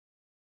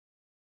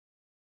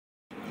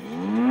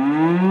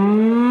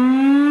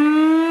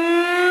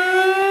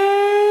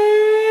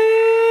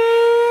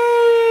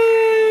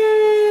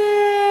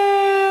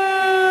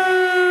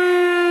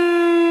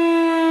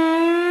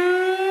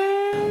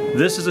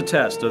This is a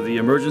test of the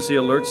emergency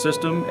alert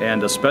system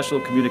and a special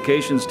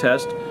communications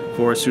test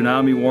for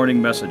tsunami warning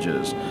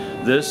messages.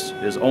 This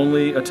is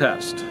only a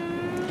test.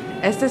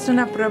 Esta es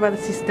una prueba del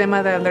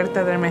sistema de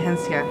alerta de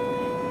emergencia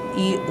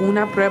y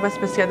una prueba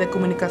especial de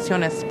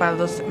comunicaciones para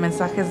los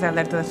mensajes de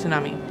alerta de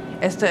tsunami.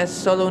 Esta es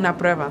solo una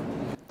prueba.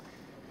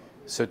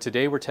 So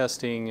today we're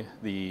testing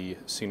the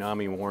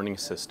tsunami warning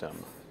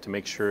system to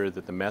make sure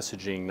that the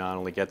messaging not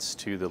only gets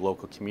to the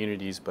local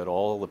communities, but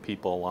all the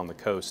people along the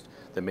coast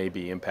that may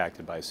be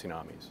impacted by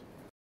tsunamis.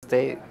 The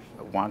state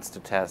wants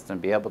to test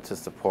and be able to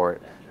support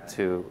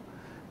to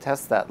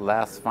test that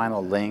last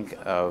final link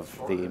of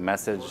the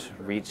message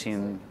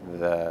reaching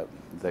the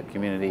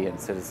community and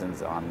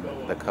citizens on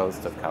the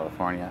coast of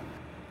California.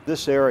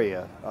 This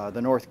area,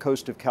 the north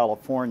coast of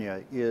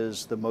California,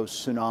 is the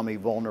most tsunami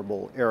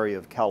vulnerable area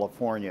of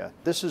California.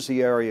 This is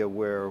the area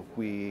where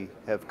we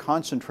have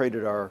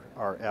concentrated our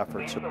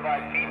efforts.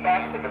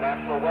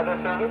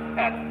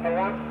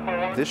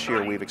 This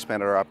year we've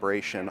expanded our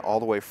operation all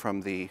the way from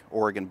the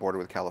Oregon border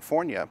with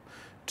California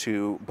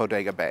to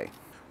Bodega Bay.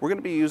 We're going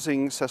to be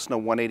using Cessna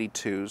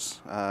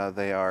 182s.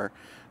 They are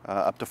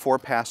up to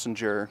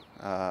 4-passenger,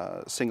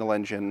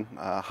 single-engine,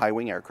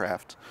 high-wing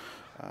aircraft.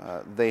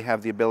 They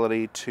have the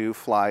ability to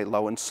fly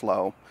low and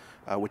slow,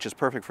 which is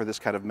perfect for this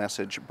kind of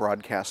message,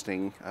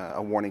 broadcasting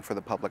a warning for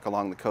the public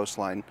along the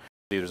coastline.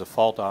 There's a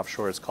fault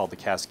offshore, it's called the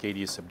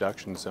Cascadia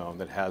Subduction Zone,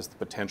 that has the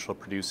potential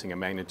of producing a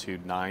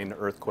magnitude 9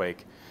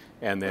 earthquake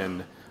and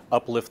then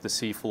uplift the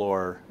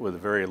seafloor with a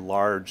very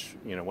large,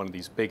 one of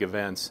these big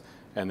events,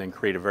 and then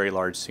create a very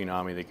large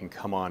tsunami that can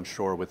come on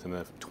shore within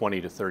the 20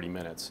 to 30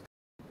 minutes.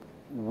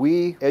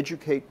 We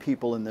educate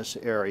people in this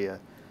area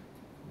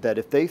that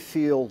if they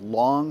feel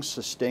long,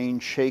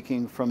 sustained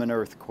shaking from an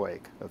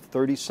earthquake of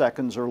 30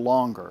 seconds or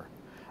longer,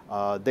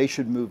 they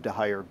should move to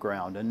higher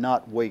ground and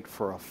not wait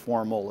for a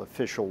formal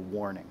official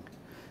warning.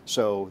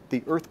 So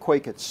the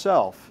earthquake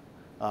itself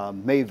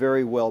may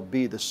very well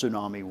be the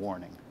tsunami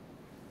warning.